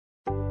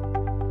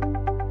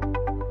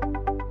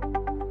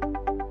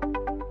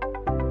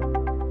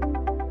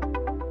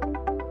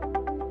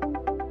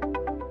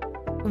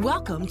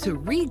Welcome to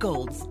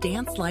Regold's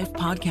Dance Life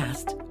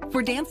podcast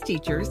for dance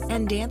teachers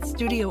and dance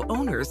studio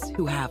owners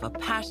who have a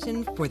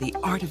passion for the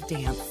art of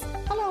dance.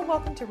 Hello and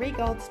welcome to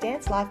Regold's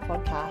Dance Life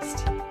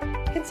podcast.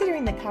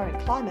 Considering the current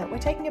climate, we're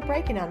taking a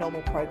break in our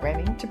normal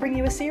programming to bring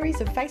you a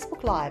series of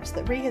Facebook Lives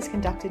that Re has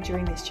conducted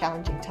during this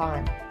challenging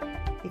time.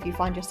 If you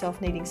find yourself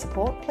needing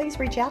support, please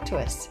reach out to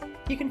us.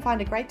 You can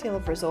find a great deal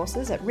of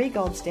resources at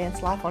Regold's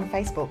Dance Life on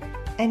Facebook,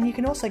 and you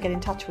can also get in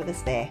touch with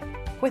us there.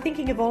 We're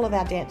thinking of all of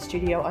our dance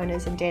studio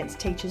owners and dance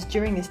teachers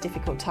during this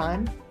difficult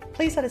time.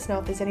 Please let us know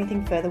if there's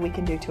anything further we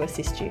can do to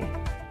assist you.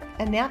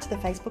 And now to the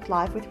Facebook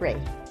Live with Re.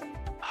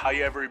 Hi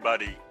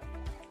everybody.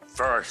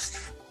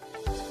 First,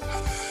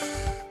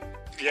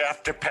 you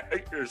have to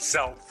pat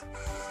yourself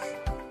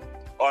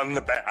on the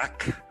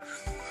back.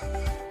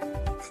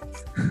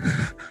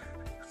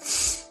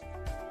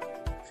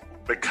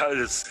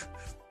 Because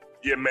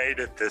you made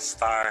it this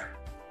far.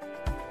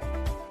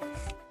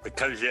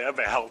 Because you have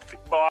a healthy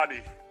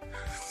body.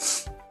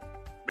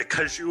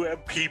 Because you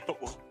have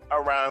people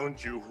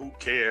around you who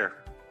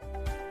care.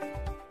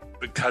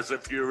 Because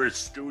if you're a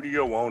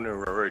studio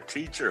owner or a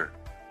teacher,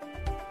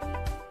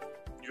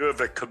 you have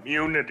a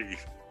community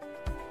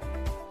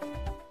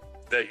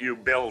that you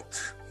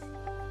built.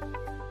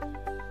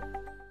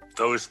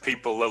 Those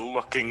people are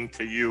looking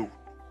to you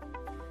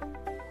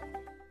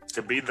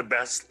to be the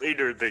best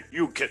leader that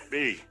you can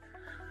be.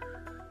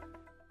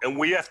 And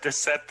we have to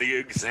set the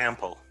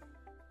example.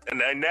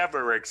 And I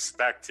never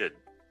expected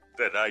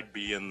that I'd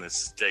be in this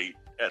state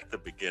at the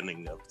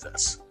beginning of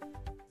this.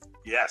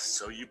 Yes,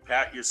 so you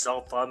pat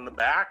yourself on the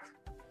back.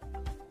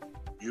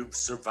 You've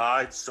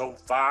survived so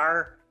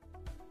far.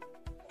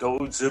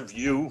 Those of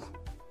you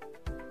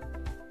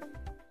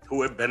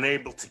who have been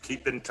able to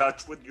keep in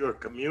touch with your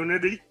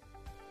community.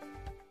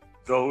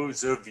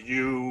 Those of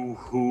you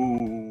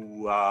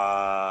who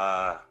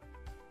have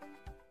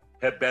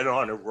been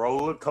on a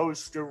roller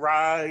coaster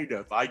ride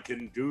of I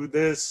can do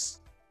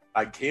this,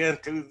 I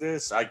can't do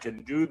this, I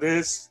can do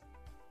this.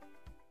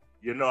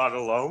 You're not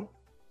alone.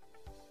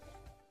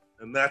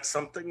 And that's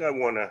something I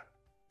want to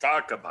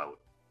talk about.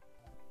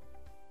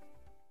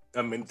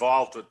 I'm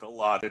involved with a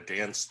lot of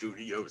dance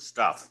studio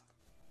stuff.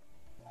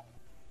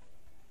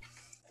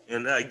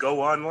 And I go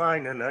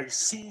online and I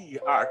see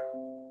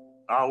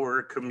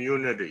our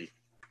community.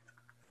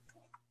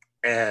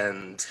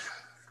 And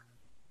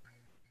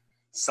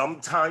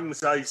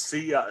sometimes I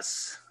see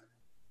us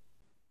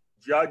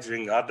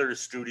judging other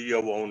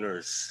studio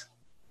owners'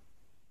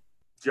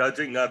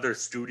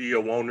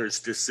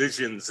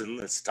 decisions in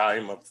this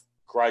time of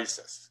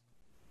crisis.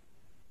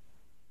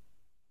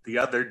 The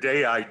other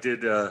day I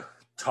did a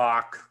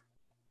talk,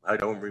 I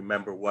don't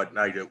remember what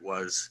night it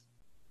was,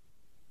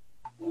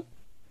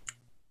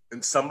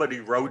 and somebody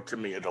wrote to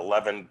me at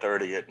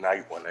 11:30 at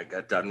night when I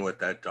got done with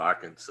that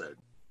talk and said,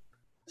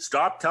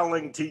 "Stop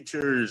telling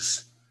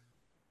teachers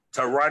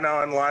to run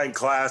online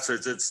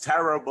classes. It's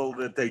terrible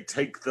that they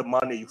take the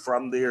money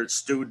from their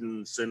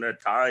students in a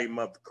time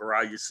of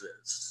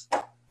crisis."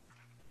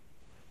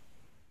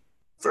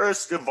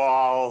 First of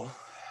all,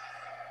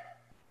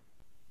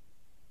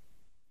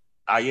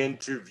 I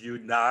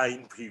interviewed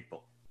 9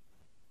 people,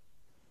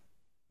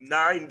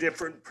 9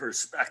 different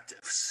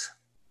perspectives,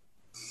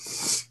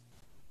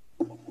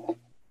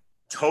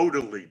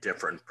 totally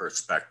different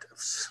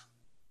perspectives.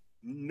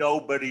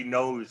 Nobody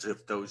knows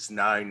if those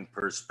 9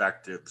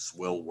 perspectives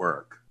will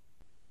work.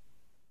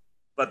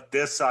 But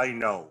this I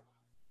know.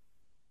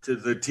 To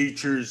the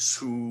teachers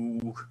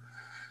who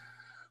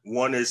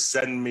want to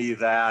send me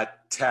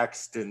that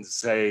text and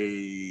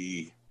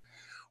say,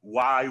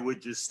 "Why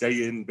would you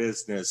stay in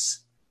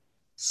business?"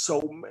 So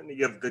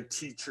many of the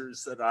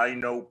teachers that I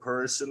know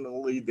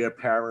personally, their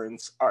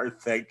parents are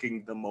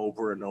thanking them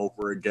over and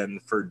over again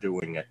for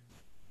doing it.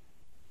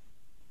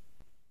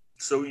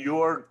 So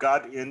your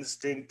gut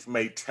instinct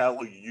may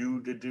tell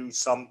you to do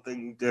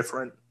something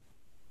different,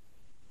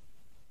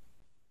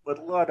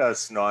 but let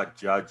us not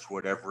judge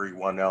what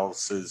everyone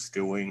else is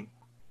doing.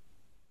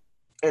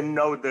 And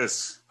know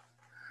this,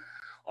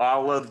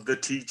 all of the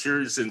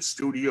teachers and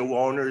studio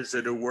owners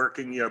that are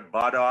working your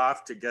butt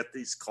off to get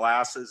these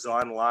classes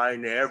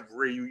online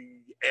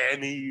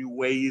any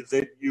way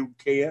that you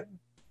can.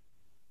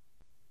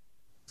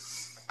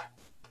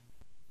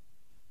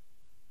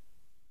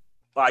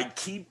 By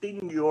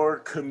keeping your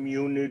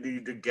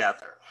community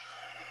together,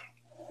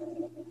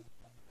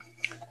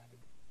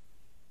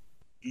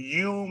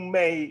 you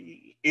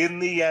may, in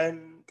the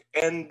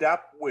end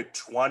up with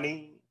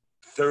 20,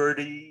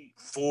 30,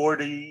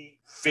 40,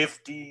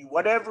 50,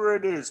 whatever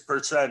it is,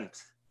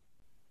 percent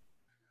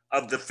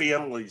of the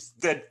families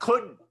that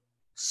could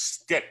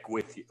stick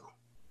with you.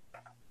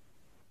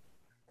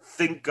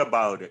 Think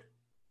about it.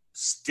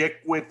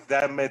 Stick with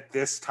them at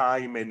this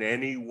time in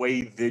any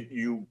way that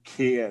you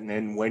can.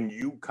 And when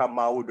you come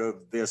out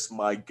of this,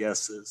 my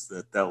guess is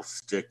that they'll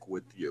stick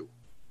with you.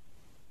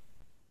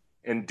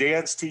 And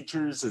dance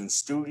teachers and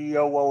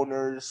studio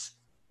owners,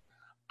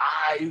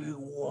 I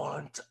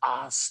want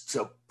us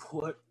to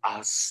put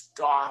a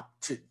stop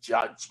to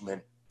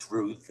judgment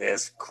through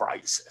this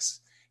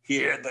crisis.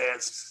 Hear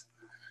this?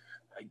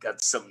 I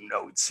got some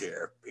notes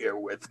here. Bear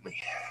with me.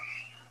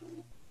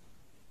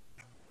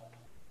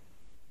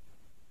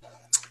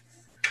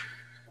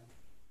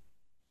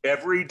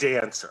 Every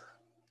dancer,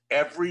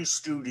 every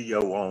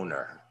studio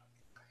owner,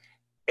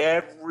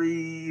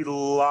 every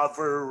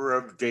lover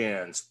of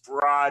dance,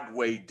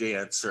 Broadway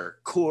dancer,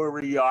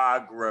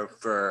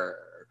 choreographer,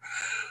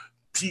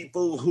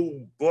 people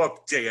who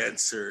book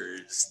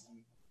dancers,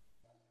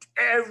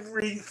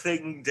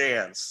 everything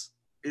dance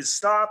is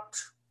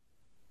stopped.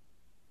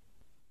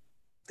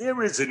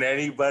 There isn't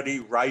anybody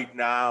right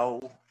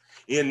now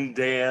in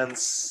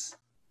dance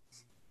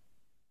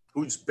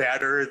who's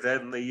better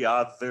than the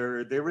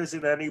other. There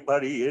isn't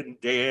anybody in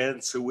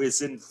dance who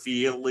isn't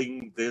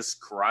feeling this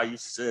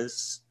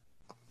crisis.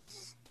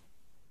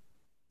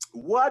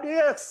 What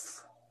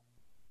if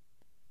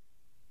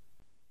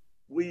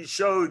we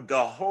showed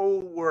the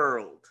whole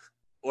world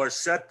or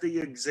set the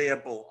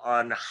example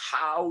on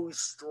how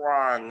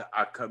strong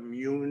a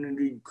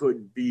community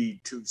could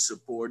be to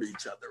support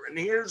each other? And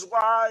here's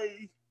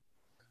why.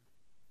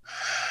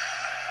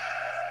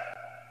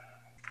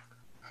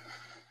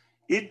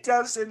 It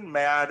doesn't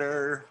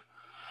matter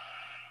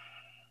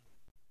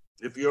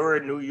if you're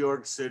a New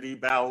York City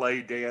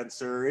ballet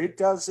dancer. It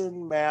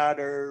doesn't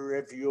matter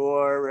if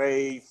you're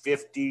a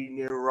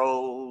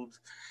 15-year-old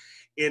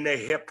in a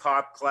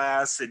hip-hop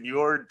class and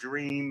your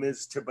dream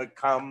is to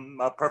become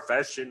a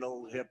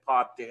professional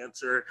hip-hop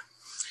dancer.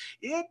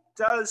 It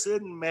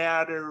doesn't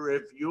matter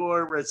if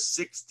you're a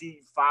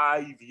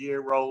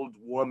 65-year-old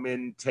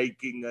woman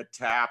taking a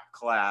tap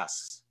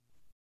class.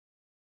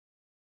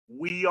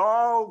 We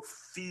all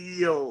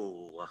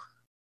feel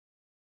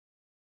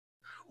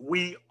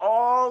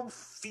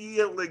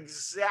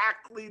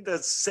exactly the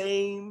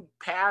same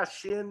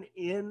passion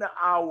in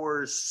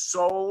our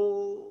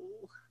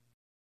soul.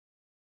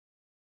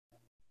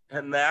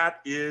 And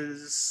that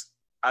is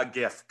a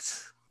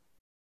gift.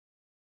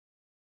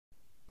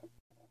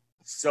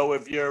 So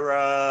if you're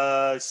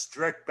a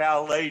strict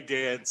ballet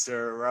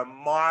dancer, a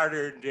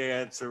modern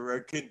dancer,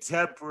 a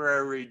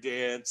contemporary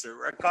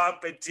dancer, a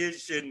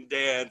competition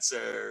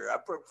dancer, a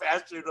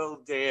professional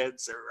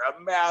dancer, a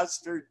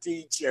master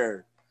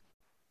teacher,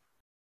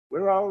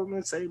 we're all in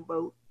the same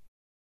boat.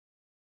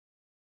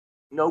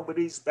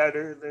 Nobody's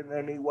better than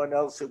anyone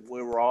else, and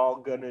we're all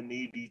going to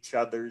need each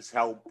other's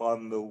help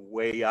on the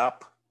way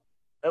up.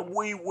 And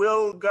we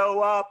will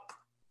go up.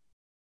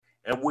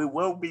 And we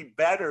will be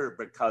better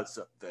because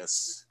of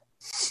this.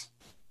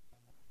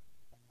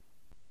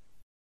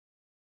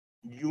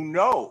 You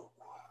know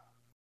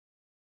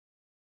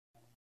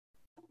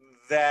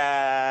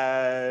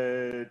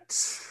that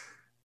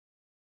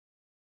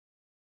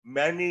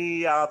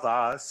many of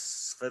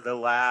us for the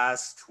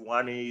last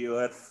 20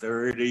 or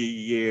 30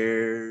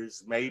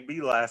 years, maybe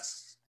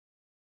less.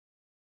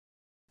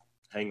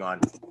 Hang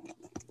on.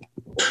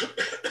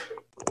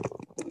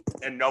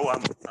 And no,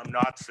 I'm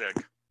not sick.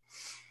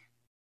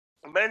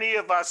 Many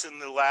of us in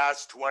the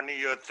last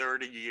 20 or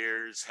 30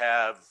 years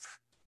have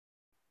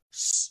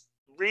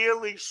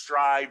really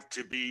strived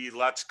to be,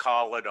 let's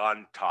call it,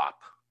 on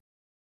top.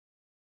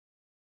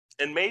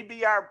 And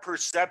maybe our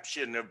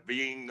perception of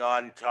being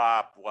on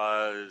top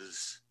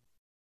was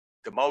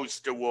the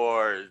most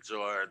awards,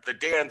 or the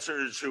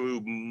dancers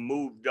who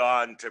moved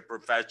on to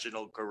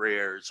professional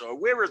careers, or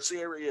we're a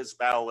serious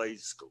ballet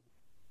school.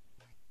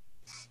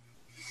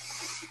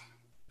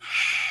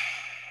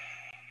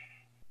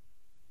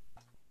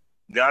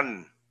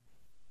 None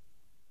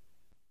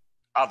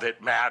of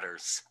it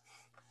matters.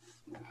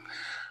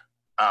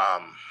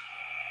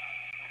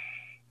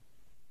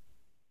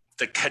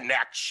 The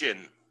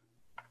connection,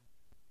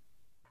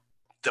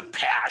 the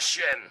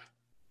passion,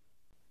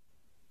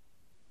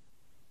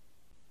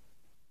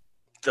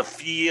 the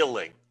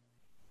feeling,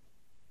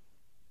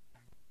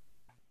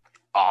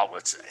 all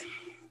the same.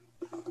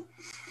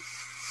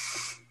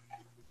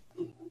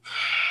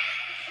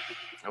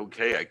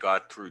 Okay, I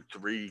got through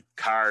 3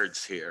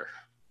 cards here.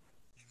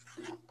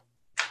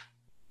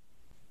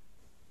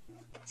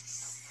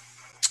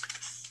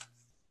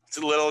 It's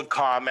a little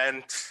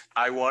comment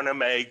I want to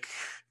make.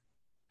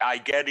 I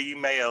get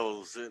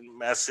emails and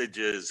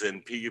messages,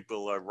 and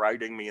people are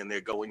writing me, and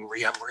they're going,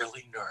 "Ree, I'm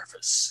really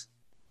nervous."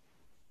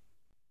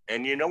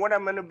 And you know what?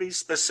 I'm going to be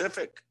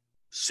specific.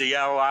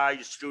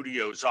 CLI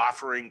Studios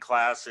offering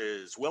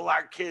classes. Will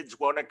our kids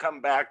want to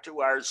come back to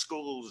our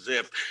schools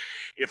if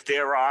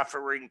they're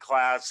offering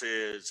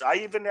classes? I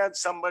even had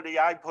somebody,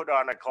 I put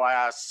on a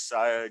class,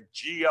 a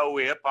Geo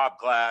hip-hop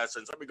class,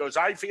 and somebody goes,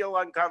 "I feel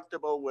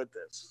uncomfortable with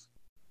this."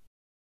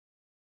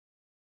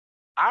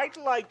 I'd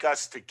like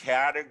us to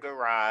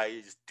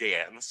categorize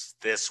dance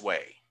this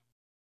way.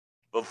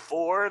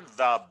 Before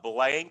the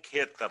blank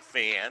hit the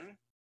fan,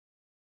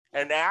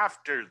 and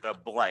after the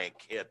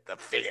blank hit the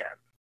fan.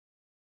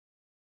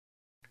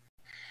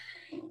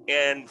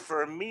 And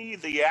for me,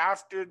 the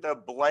after the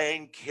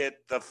blank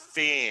hit the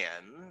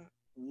fan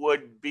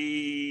would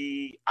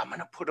be, I'm going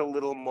to put a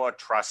little more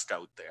trust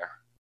out there.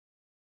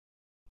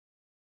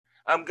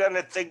 I'm going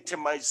to think to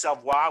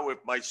myself, wow, if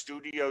my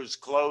studio's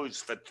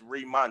closed for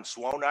 3 months,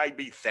 won't I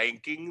be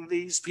thanking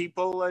these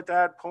people at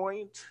that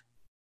point?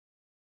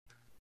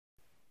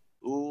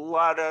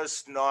 Let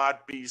us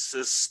not be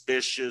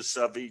suspicious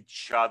of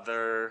each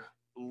other.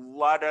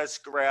 Let us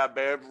grab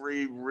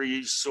every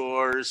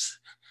resource.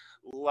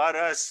 Let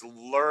us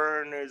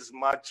learn as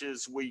much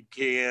as we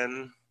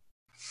can.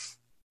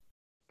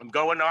 I'm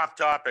going off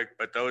topic,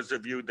 but those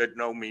of you that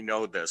know me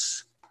know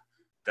this,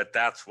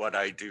 that's what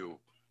I do.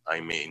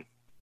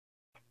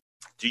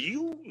 Do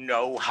you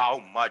know how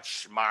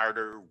much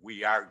smarter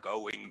we are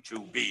going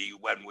to be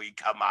when we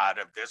come out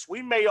of this?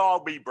 We may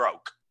all be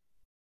broke,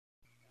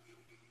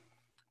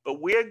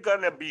 but we're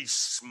going to be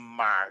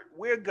smart.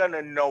 We're going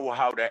to know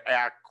how to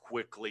act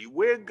quickly.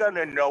 We're going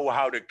to know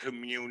how to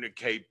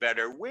communicate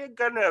better. We're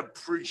going to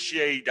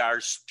appreciate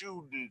our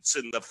students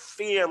and the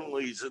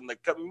families and the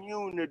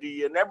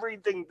community and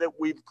everything that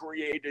we've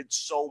created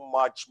so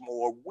much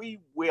more. We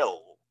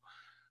will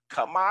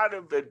come out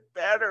of it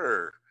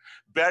better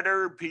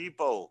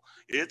people.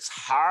 It's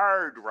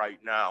hard right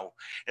now.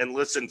 And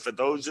listen, for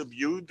those of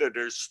you that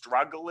are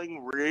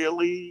struggling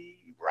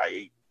really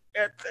right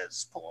at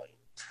this point,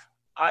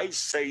 I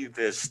say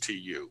this to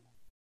you.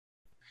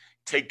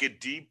 Take a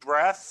deep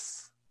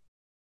breath.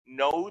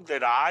 Know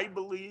that I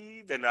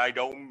believe, and I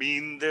don't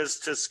mean this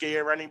to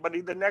scare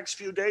anybody, the next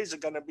few days are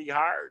going to be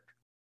hard.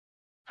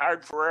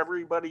 Hard for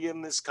everybody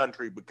in this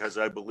country because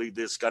I believe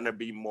there's going to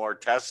be more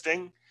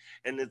testing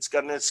and it's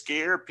going to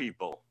scare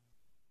people.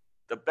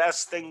 The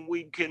best thing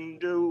we can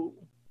do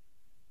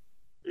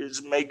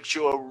is make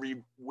sure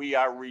we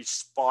are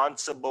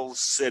responsible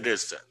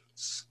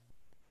citizens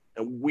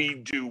and we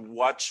do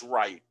what's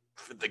right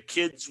for the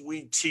kids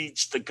we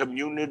teach, the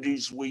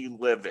communities we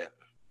live in.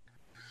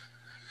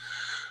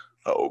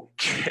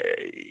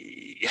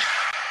 Okay.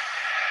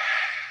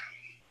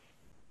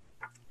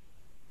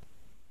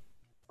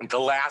 The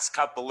last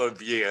couple of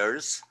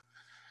years,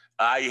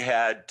 I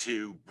had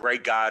to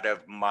break out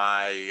of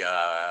my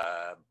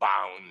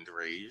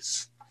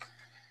boundaries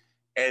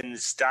and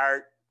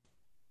start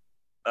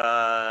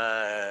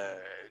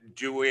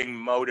doing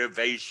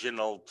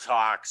motivational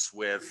talks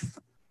with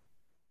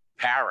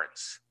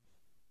parents.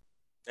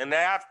 And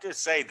I have to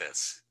say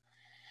this.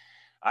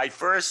 I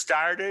first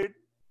started,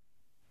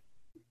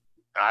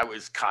 I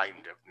was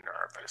kind of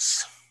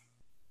nervous.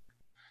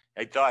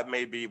 I thought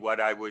maybe what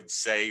I would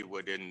say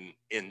would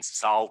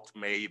insult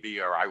maybe,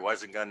 or I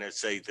wasn't going to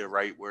say the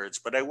right words,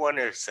 but I want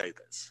to say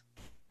this.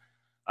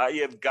 I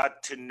have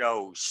got to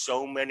know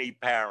so many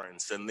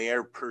parents and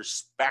their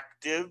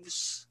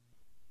perspectives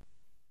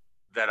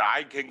that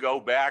I can go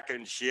back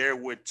and share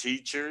with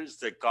teachers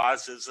that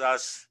causes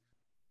us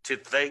to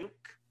think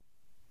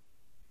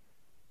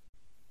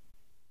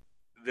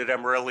that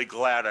I'm really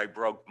glad I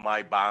broke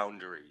my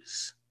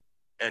boundaries.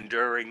 And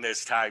during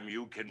this time,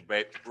 you can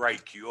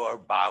break your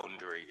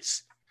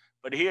boundaries.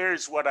 But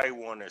here's what I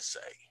want to say.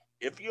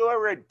 If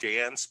you're a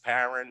dance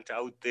parent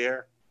out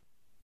there,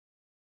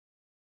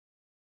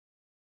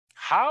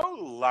 how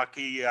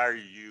lucky are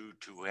you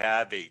to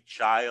have a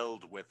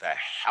child with a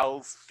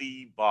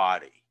healthy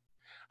body?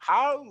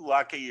 How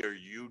lucky are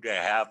you to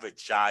have a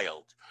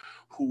child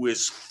who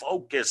is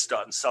focused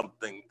on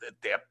something that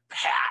they're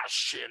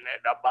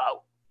passionate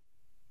about?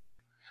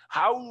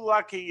 How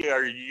lucky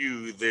are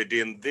you that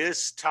in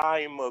this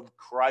time of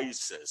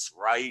crisis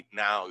right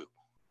now,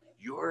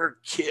 your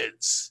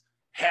kids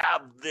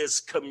have this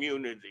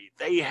community,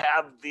 they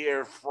have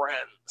their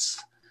friends.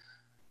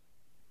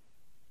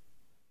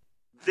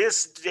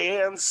 This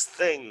dance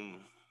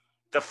thing,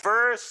 the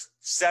first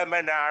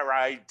seminar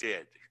I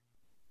did,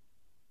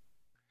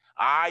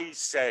 I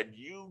said,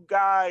 you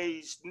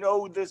guys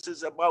know this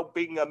is about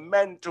being a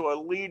mentor,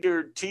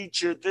 leader,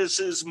 teacher.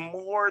 This is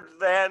more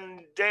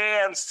than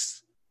dance.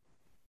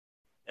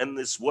 And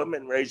this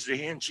woman raised her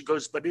hand. She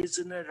goes, but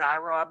isn't it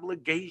our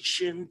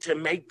obligation to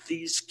make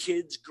these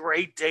kids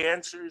great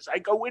dancers? I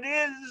go, it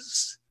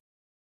is.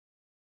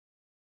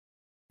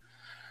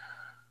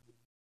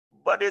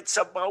 But it's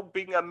about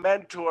being a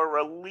mentor,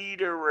 a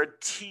leader, a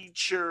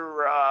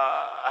teacher,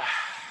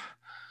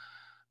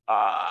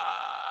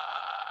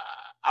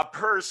 a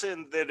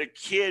person that a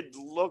kid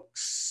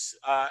looks,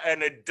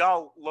 an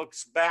adult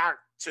looks back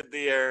to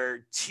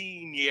their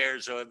teen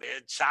years or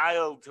their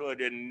childhood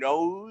and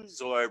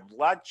knows or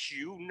lets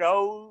you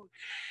know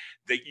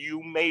that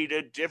you made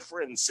a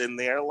difference in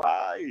their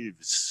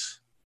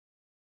lives.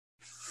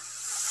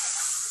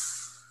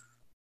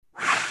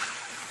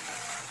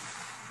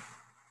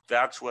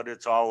 That's what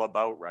it's all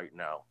about right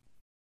now.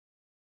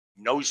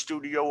 No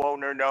studio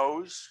owner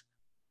knows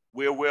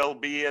where we'll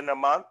be in a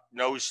month.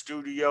 No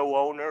studio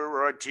owner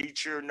or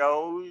teacher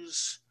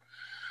knows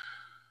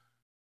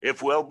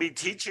if we'll be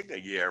teaching a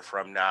year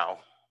from now.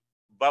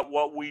 But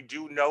what we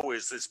do know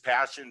is this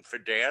passion for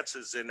dance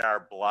is in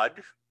our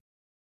blood.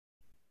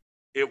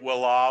 It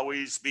will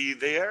always be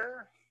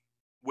there.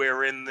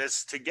 We're in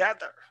this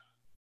together.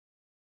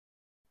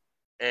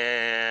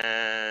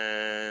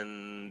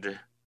 And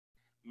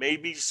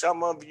maybe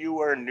some of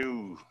you are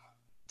new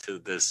to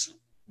this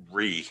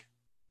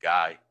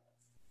guy.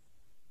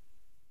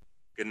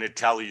 going to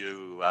tell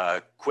you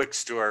a quick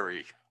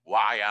story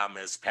why I'm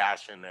as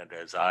passionate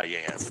as I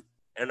am.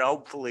 And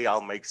hopefully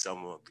I'll make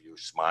some of you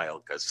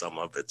smile because some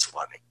of it's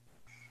funny.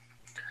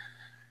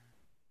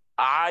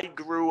 I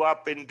grew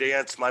up in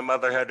dance. My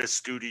mother had a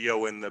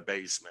studio in the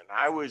basement.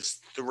 I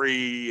was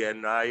 3,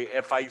 and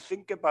if I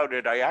think about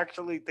it, I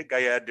actually think I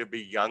had to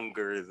be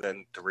younger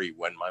than 3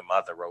 when my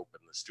mother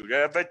opened the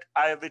studio.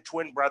 I have a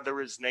twin brother.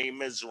 His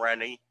name is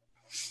Rennie.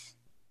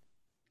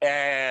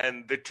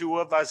 And the two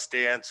of us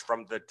danced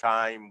from the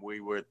time we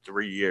were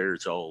 3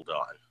 years old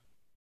on.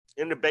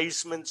 In the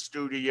basement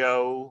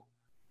studio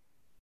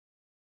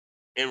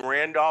in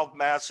Randolph,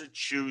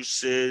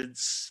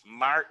 Massachusetts,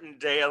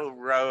 Martindale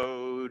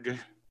Road.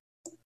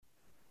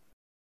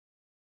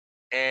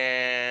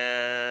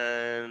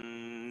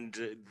 And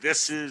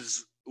this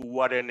is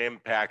what an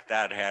impact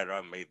that had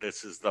on me.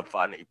 This is the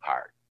funny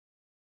part.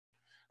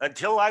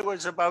 Until I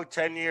was about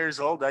 10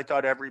 years old, I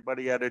thought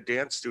everybody had a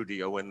dance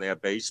studio in their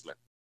basement.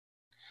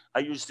 I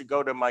used to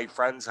go to my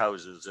friends'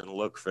 houses and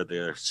look for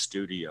their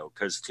studio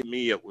because to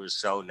me it was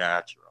so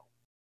natural.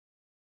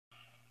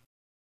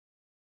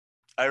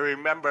 I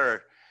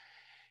remember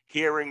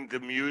hearing the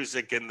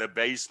music in the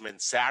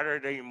basement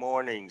Saturday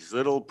mornings,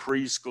 little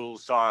preschool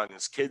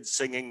songs, kids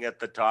singing at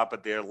the top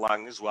of their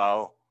lungs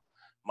while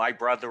my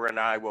brother and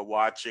I were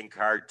watching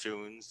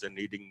cartoons and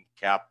eating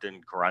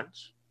Captain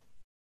Crunch.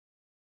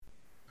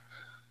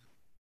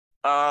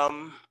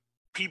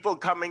 People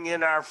coming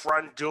in our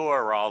front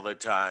door all the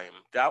time.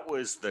 That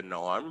was the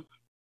norm.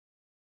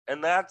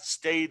 And that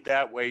stayed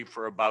that way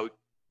for about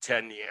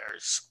 10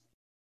 years.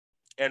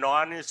 And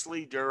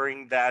honestly,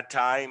 during that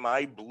time,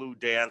 I blew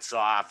dance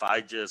off.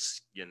 I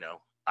just,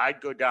 I'd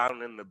go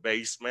down in the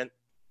basement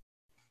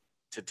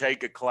to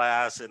take a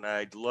class and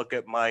I'd look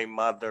at my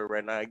mother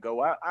and I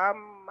go,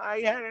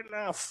 I had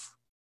enough.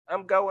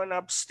 I'm going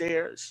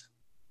upstairs.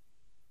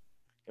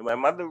 And my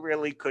mother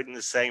really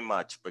couldn't say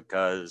much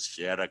because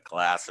she had a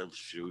class of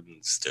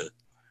students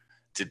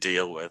to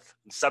deal with.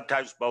 And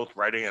sometimes both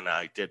Rennie and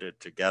I did it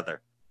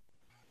together.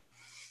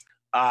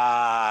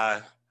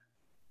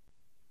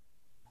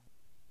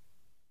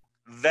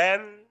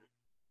 Then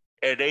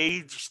at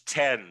age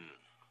 10,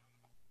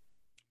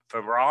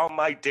 for all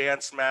my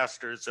Dance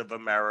Masters of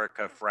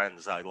America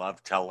friends, I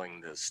love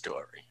telling this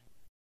story.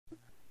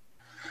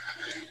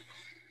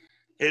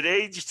 At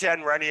age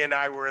 10, Rennie and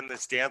I were in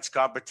this dance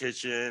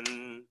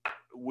competition.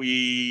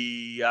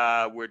 We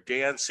were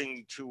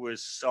dancing to a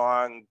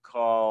song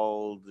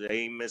called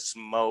Amos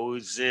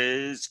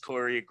Moses,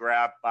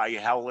 choreographed by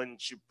Helen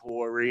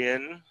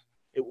Chaporian.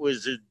 It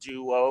was a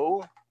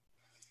duo.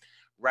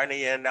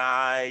 Rennie and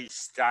I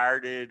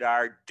started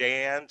our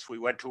dance. We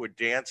went to a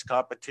dance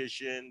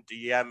competition,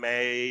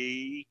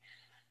 DMA,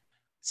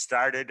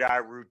 started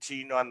our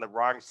routine on the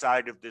wrong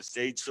side of the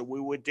stage. So we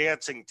were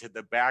dancing to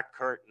the back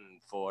curtain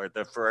for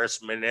the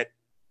first minute.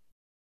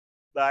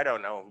 I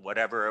don't know,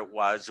 whatever it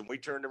was. And we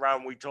turned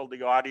around, we told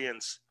the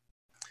audience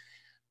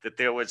that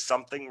there was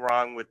something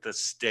wrong with the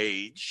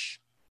stage.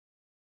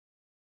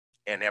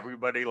 And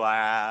everybody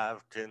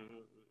laughed and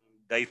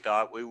they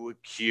thought we were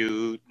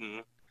cute.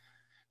 And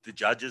the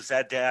judges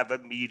had to have a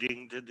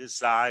meeting to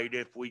decide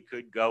if we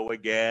could go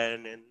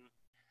again. And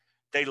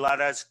they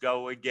let us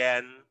go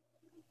again.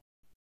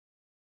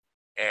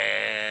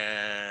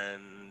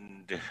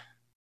 And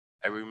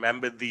I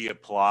remember the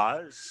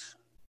applause.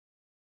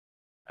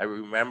 I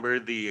remember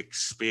the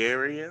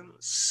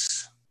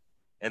experience.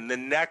 And the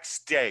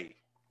next day,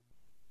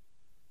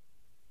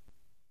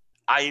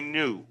 I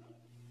knew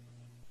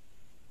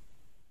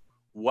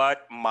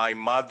what my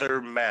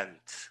mother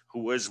meant,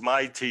 who was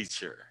my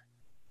teacher,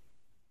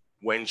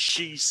 when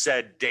she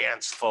said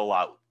dance full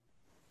out.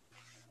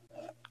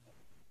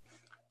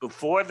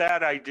 Before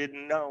that, I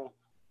didn't know.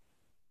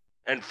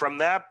 And from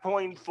that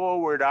point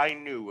forward, I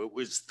knew it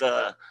was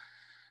the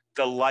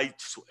light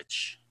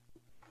switch.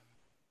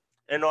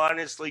 And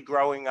honestly,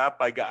 growing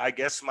up, I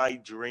guess my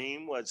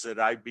dream was that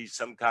I'd be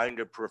some kind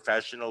of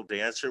professional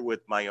dancer with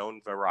my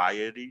own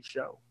variety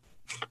show.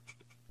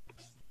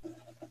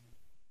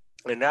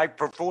 And I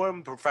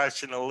performed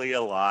professionally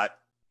a lot.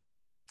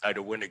 I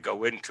don't want to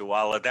go into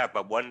all of that,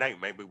 but one night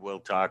maybe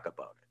we'll talk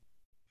about it.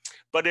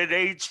 But at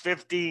age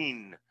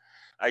 15,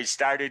 I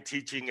started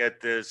teaching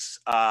at this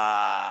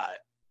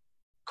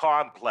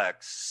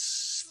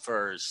complex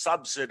for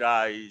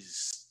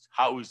subsidized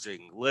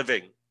housing,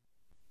 living.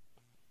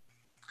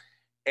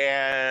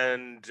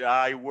 And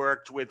I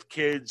worked with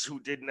kids who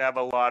didn't have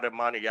a lot of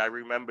money. I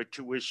remember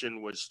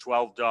tuition was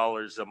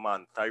 $12 a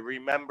month. I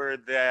remember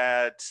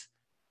that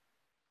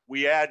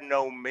we had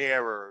no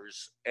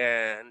mirrors,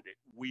 and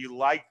we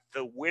liked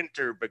the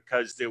winter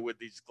because there were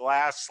these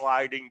glass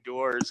sliding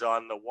doors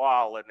on the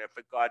wall, and if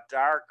it got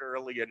dark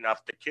early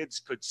enough, the kids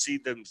could see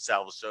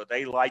themselves, so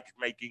they liked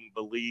making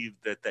believe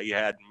that they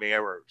had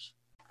mirrors.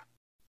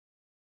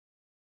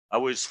 I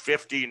was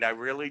 15. I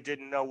really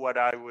didn't know what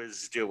I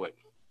was doing.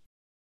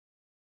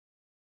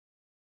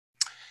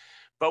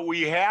 But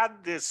we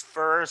had this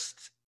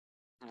first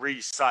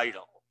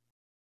recital.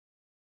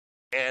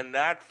 And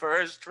that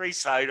first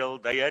recital,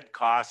 they had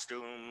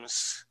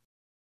costumes.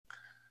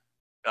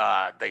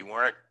 They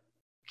weren't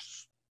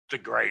the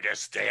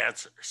greatest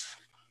dancers,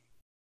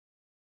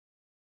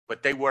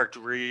 but they worked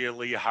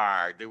really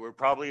hard. There were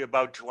probably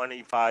about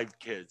 25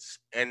 kids,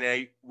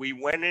 and we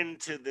went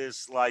into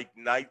this like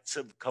Knights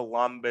of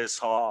Columbus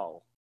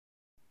hall,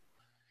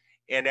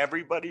 and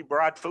everybody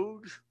brought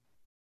food.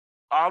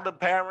 All the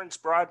parents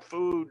brought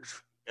food,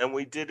 and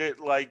we did it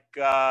like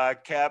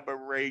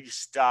cabaret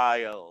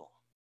style.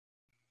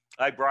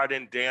 I brought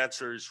in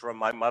dancers from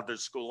my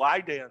mother's school.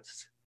 I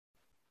danced.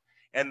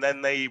 And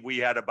then we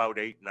had about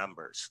 8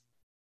 numbers.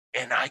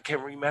 And I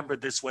can remember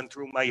this went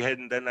through my head,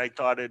 and then I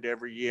thought it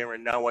every year,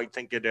 and now I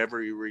think it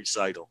every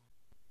recital.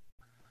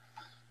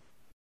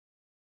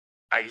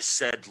 I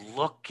said,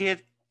 look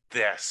at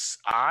this.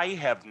 I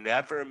have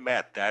never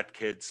met that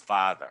kid's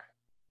father.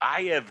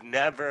 I have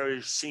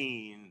never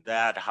seen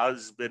that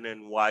husband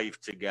and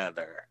wife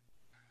together.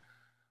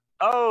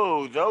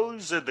 Oh,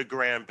 those are the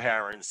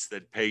grandparents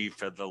that pay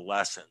for the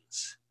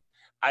lessons.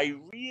 I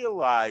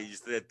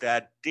realized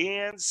that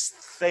dance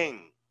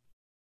thing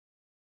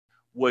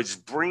was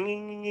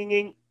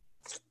bringing,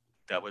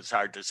 that was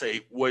hard to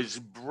say, was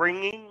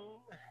bringing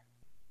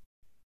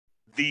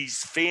these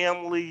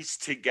families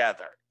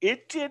together.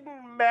 It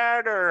didn't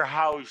matter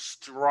how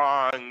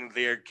strong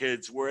their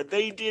kids were.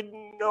 They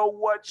didn't know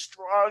what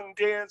strong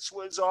dance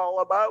was all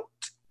about.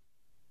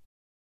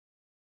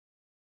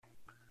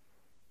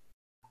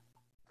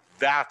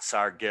 That's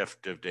our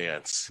gift of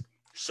dance.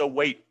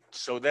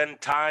 So then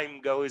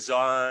time goes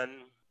on.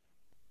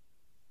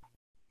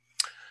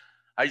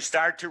 I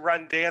start to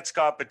run dance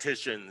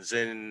competitions,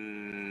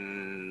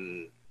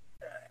 and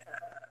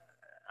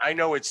I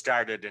know it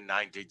started in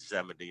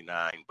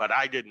 1979, but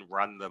I didn't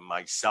run them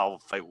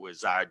myself. It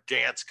was our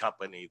dance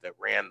company that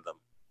ran them.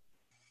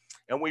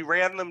 And we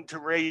ran them to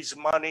raise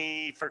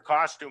money for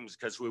costumes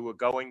because we were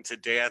going to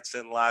dance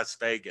in Las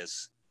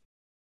Vegas.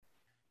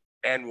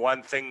 And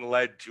one thing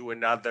led to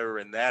another,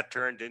 and that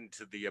turned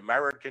into the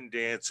American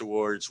Dance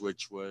Awards,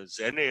 which was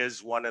and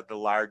is one of the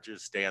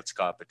largest dance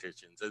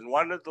competitions and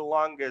one of the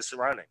longest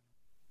running.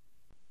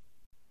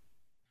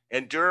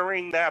 And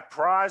during that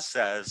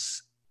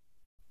process,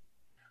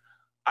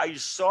 I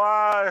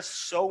saw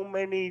so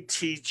many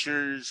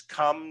teachers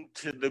come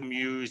to the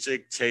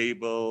music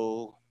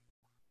table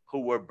who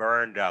were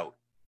burned out.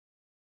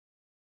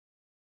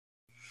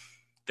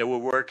 They were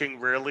working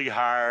really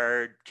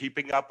hard,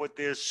 keeping up with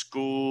their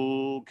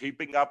school,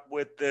 keeping up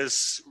with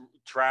this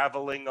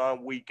traveling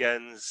on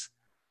weekends.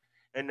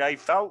 And I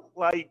felt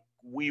like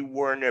we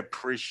weren't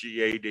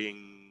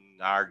appreciating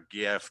our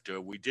gift,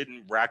 or we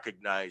didn't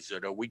recognize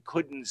it, or we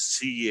couldn't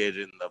see it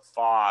in the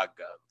fog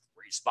of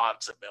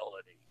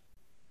responsibility.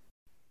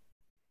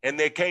 And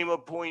there came a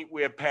point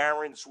where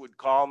parents would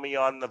call me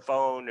on the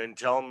phone and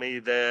tell me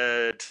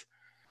that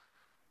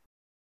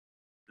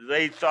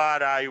they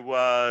thought I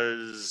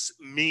was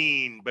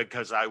mean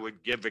because I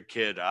would give a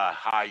kid a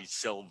high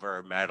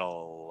silver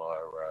medal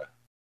or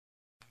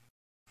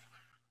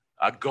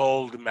a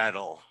gold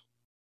medal.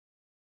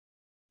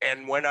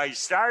 And when I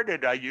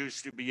started, I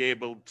used to be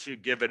able to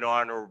give an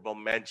honorable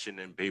mention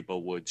and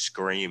people would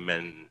scream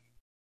and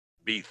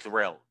be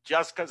thrilled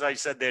just because I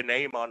said their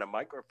name on a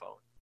microphone.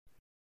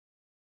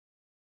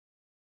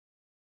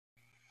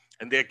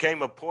 And there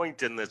came a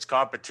point in this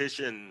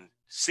competition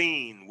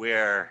scene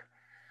where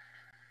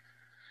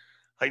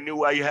I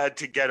knew I had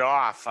to get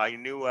off. I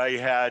knew I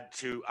had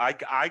to,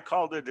 I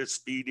called it a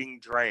speeding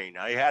train.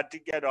 I had to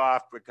get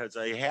off because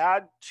I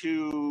had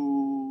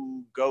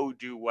to go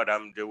do what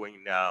I'm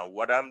doing now,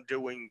 what I'm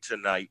doing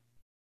tonight.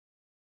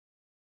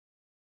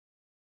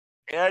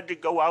 I had to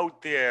go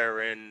out there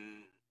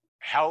and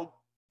help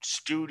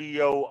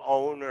studio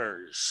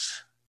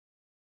owners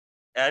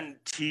and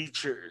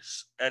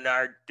teachers and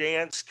our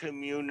dance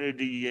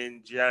community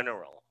in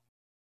general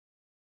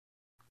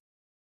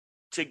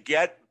to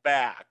get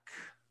back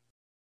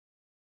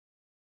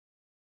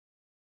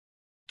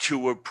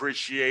to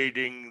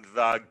appreciating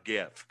the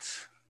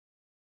gift.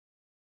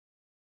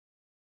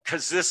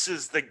 Because this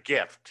is the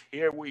gift.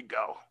 Here we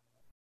go.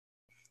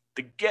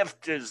 The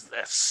gift is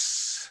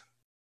this.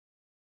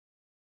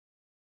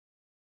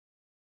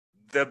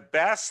 The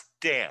best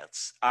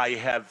dance I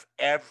have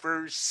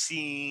ever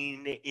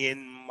seen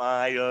in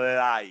my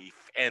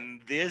life,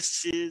 and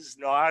this is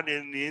not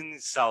an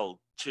insult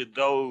to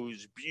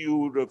those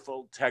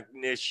beautiful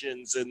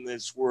technicians in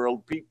this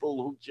world,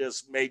 people who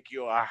just make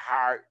your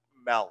heart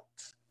melt.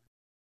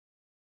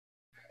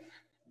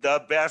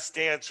 The best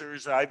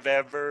dancers I've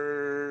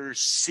ever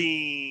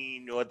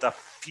seen, or the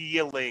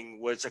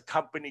feeling, was a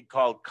company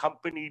called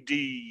Company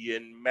D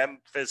in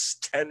Memphis,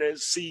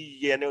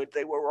 Tennessee, and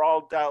they were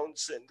all Down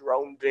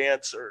syndrome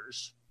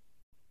dancers.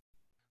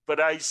 But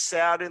I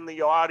sat in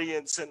the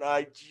audience and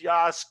I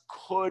just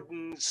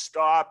couldn't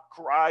stop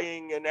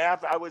crying, and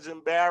I was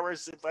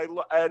embarrassed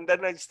and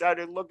then I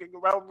started looking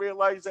around,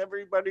 realized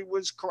everybody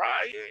was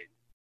crying.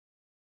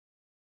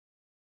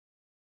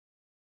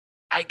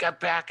 I got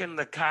back in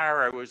the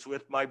car. I was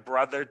with my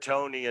brother,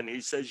 Tony, and he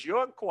says,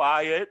 "You're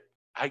quiet."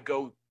 I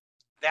go,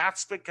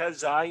 "That's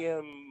because I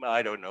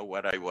don't know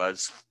what I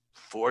was,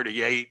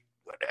 48,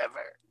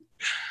 whatever."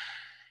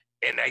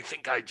 And I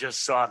think I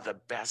just saw the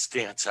best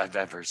dance I've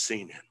ever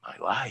seen in my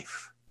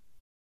life.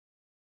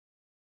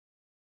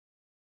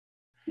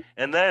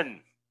 And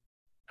then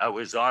I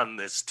was on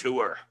this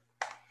tour.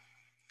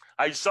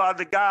 I saw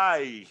the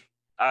guy.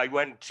 I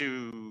went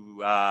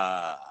to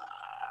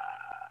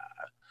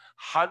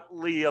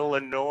Huntley,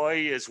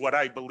 Illinois, is what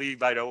I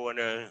believe. I don't want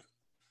to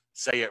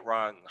say it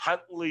wrong.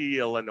 Huntley,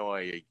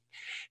 Illinois.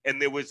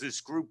 And there was this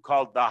group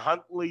called the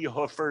Huntley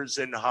Hoofers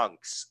and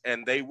Hunks.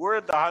 And they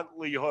were the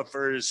Huntley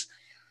Hoofers,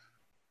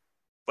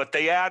 but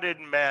they added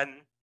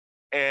men.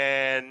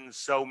 And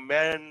so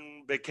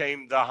men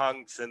became the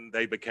Hunks, and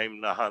they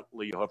became the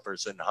Huntley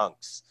Hoofers and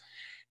Hunks.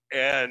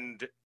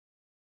 And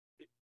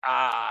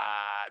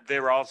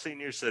they're all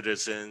senior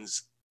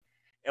citizens.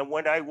 And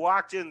when I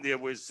walked in, there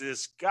was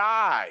this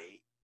guy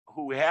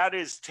who had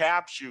his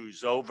tap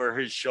shoes over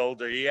his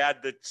shoulder. He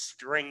had the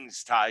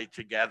strings tied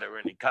together,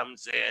 and he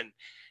comes in,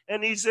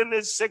 and he's in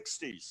his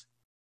 60s.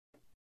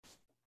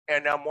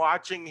 And I'm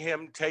watching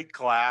him take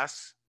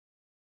class.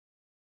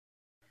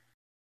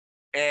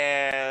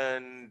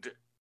 And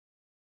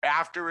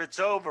after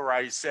it's over,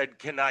 I said,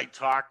 "Can I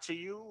talk to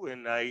you?"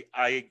 And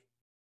I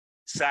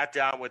sat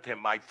down with him.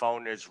 My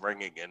phone is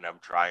ringing, and I'm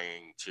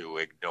trying to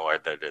ignore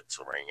that it's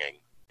ringing.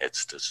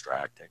 It's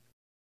distracting.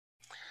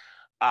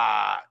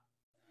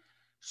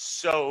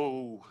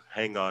 So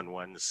hang on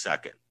one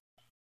second.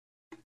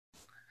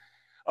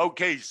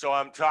 Okay, so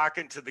I'm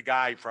talking to the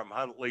guy from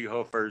Huntley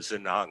Hoofers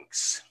and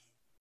Hunks.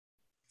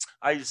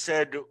 I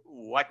said,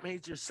 "What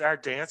made you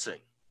start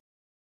dancing?"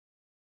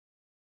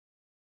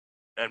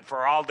 And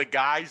for all the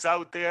guys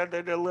out there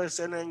that are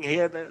listening,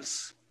 hear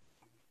this.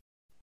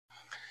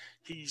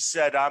 He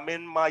said, "I'm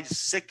in my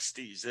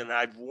 60s and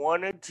I've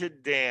wanted to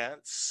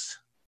dance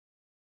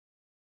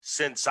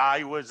since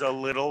I was a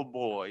little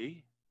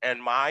boy.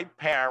 And my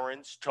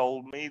parents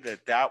told me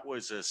that that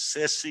was a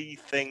sissy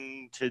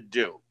thing to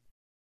do.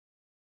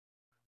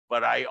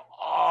 But I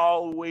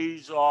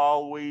always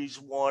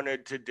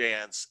wanted to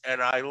dance.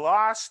 And I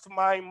lost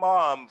my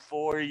mom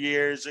 4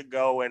 years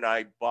ago, and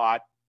I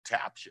bought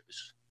tap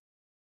shoes."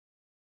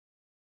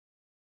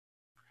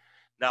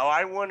 Now,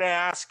 I want to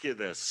ask you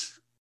this.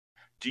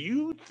 Do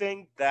you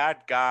think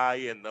that guy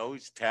in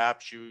those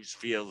tap shoes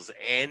feels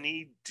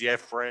any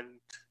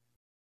different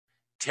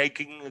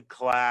taking a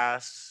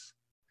class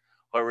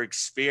or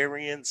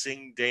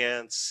experiencing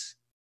dance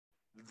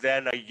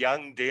than a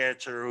young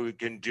dancer who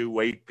can do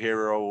 8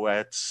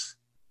 pirouettes?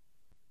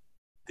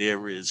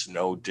 There is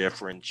no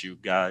difference, you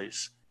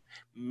guys.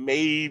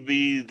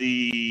 Maybe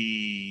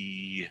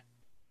the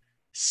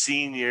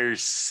senior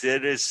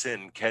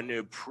citizen can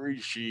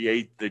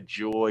appreciate the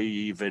joy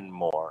even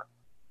more.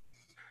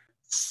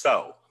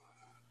 So,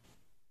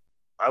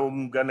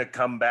 I'm going to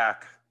come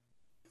back,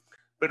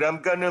 but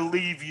I'm going to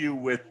leave you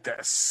with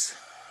this.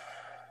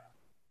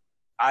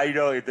 I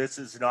know this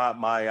is not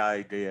my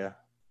idea.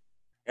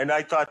 And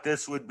I thought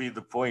this would be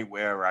the point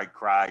where I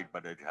cried,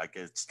 but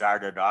it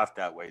started off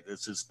that way.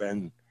 This has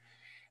been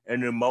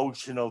an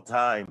emotional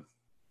time.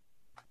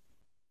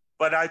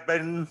 But I've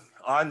been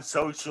on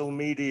social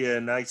media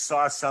and I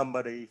saw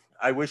somebody.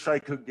 I wish I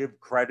could give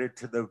credit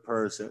to the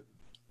person.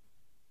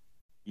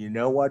 You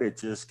know what? It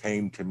just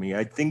came to me.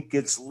 I think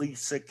it's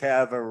Lisa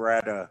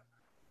Cavaretta,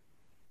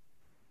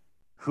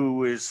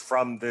 who is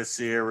from this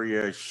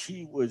area.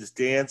 She was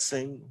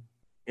dancing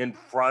in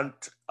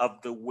front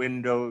of the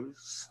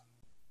windows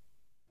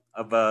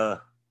of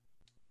a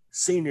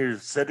senior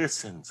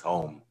citizen's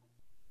home.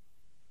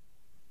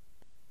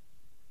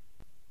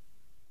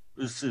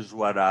 This is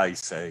what I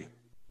say.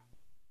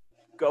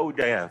 Go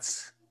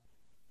dance.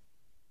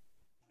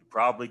 You're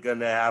probably going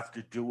to have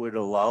to do it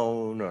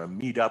alone or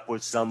meet up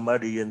with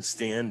somebody and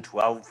stand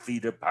 12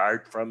 feet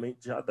apart from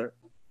each other.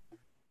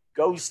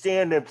 Go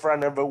stand in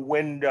front of a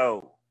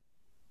window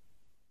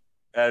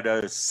at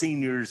a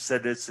senior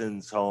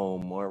citizen's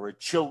home or a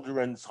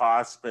children's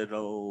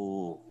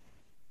hospital.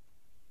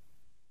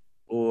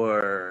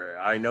 Or,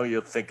 I know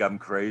you'll think I'm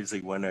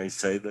crazy when I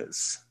say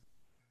this.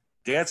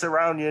 Dance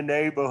around your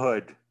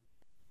neighborhood.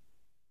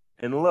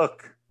 And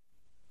look,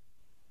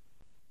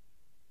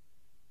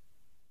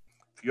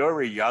 if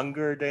you're a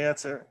younger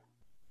dancer,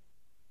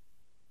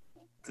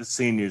 the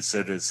senior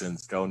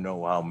citizens don't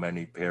know how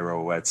many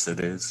pirouettes it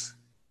is.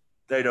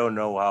 They don't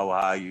know how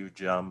high you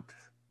jumped.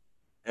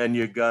 And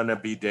you're gonna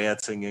be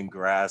dancing in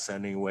grass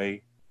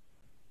anyway.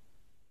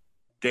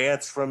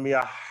 Dance from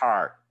your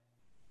heart.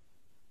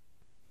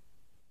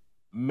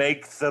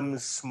 Make them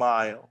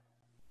smile.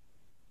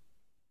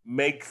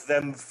 Make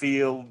them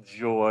feel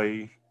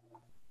joy.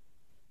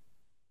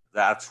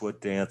 That's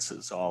what dance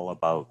is all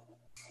about.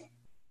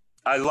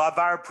 I love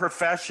our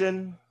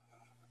profession.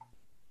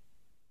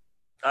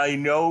 I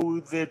know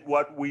that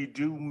what we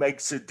do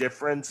makes a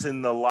difference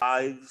in the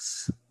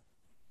lives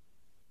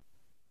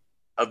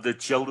of the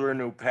children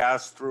who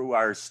pass through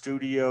our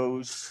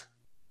studios.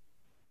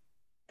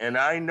 And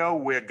I know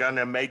we're going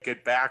to make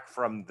it back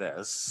from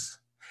this.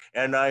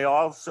 And I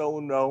also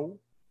know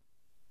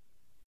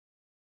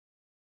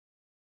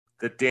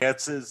that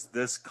dances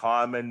this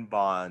common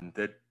bond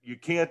that you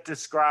can't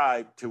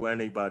describe to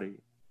anybody.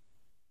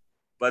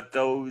 But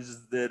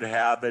those that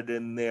have it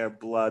in their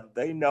blood,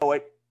 they know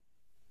it.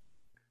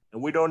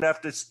 And we don't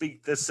have to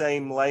speak the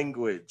same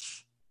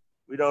language.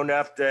 We don't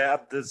have to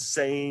have the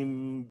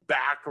same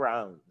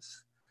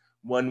backgrounds.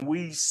 When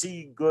we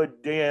see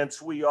good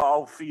dance, we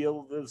all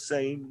feel the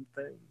same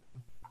thing.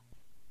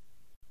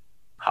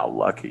 How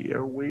lucky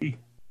are we?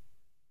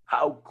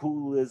 How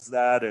cool is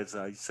that, as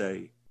I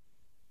say?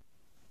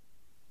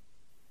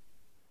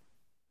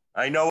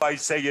 I know I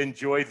say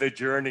enjoy the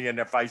journey, and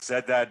if I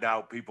said that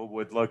now, people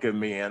would look at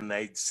me and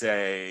they'd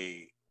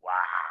say,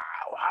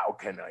 wow, how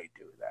can I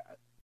do that?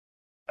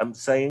 I'm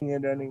saying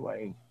it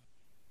anyway.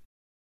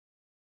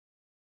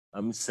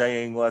 I'm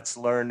saying let's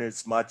learn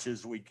as much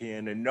as we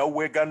can, and know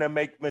we're going to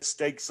make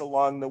mistakes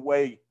along the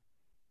way.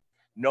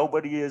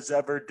 Nobody has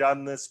ever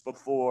done this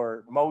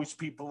before. Most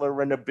people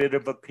are in a bit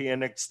of a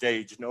panic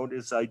stage.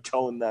 Notice I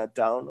toned that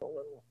down a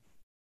little.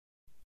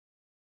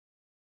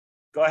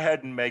 Go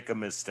ahead and make a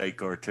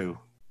mistake or two.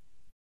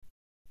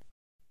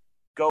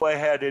 Go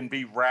ahead and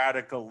be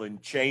radical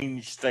and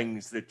change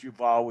things that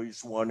you've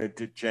always wanted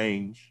to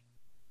change.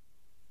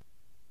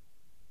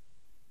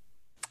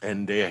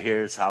 And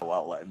here's how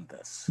I'll end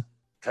this.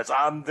 Because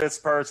I'm this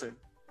person.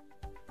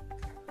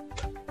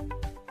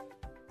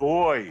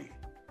 Boy,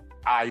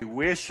 I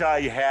wish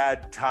I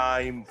had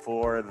time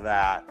for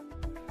that.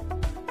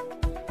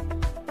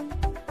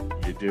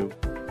 You do.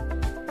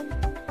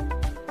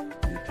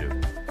 You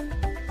do.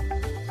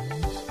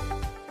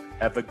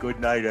 Have a good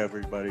night,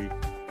 everybody.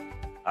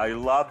 I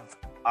love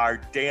our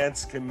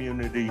dance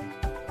community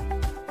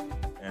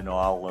and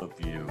all of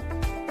you.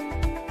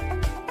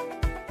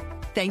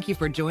 Thank you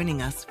for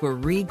joining us for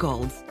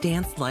Regold's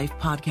Dance Life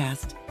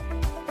podcast.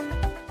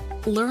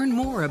 Learn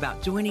more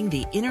about joining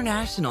the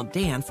International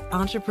Dance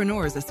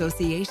Entrepreneurs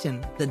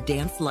Association, the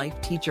Dance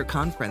Life Teacher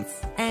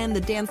Conference, and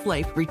the Dance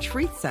Life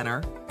Retreat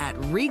Center at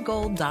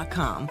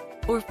regold.com,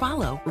 or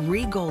follow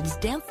Regold's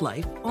Dance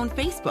Life on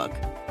Facebook.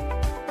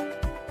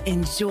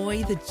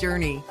 Enjoy the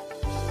journey.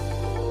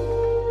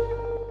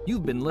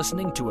 You've been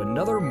listening to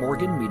another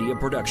Morgan Media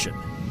production.